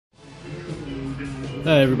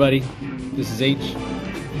Hi everybody, this is H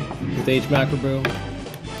with H Macro Brew.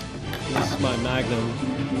 This is my Magnum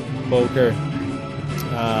Boker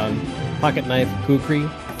pocket knife Kukri,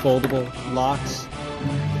 foldable locks.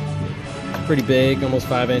 It's pretty big, almost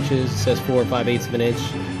 5 inches. It says 4 5/8 of an inch.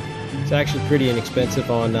 It's actually pretty inexpensive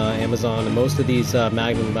on Amazon, and most of these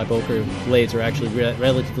Magnum by Boker blades are actually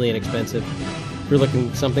relatively inexpensive. If you're looking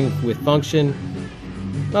for something with function,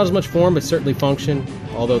 not as much form, but certainly function.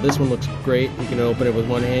 Although this one looks great. You can open it with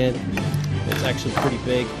one hand. It's actually pretty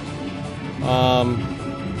big.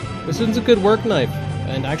 This one's a good work knife,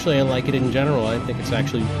 and actually I like it in general. I think it's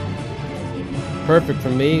actually perfect for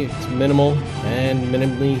me. It's minimal and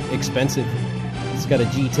minimally expensive. It's got a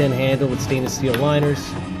G10 handle with stainless steel liners,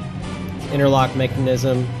 interlock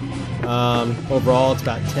mechanism. Overall, it's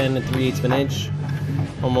about 10 3/8 of an inch,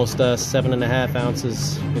 almost 7.5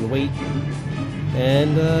 ounces in weight,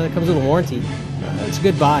 and it comes with a warranty. It's a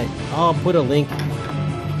good buy. I'll put a link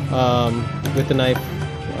with the knife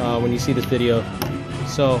when you see this video.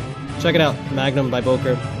 So check it out, Magnum by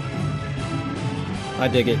Boker. I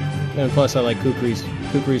dig it, and plus I like Kukris.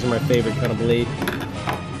 Kukris are my favorite kind of blade.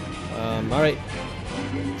 All right,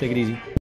 take it easy.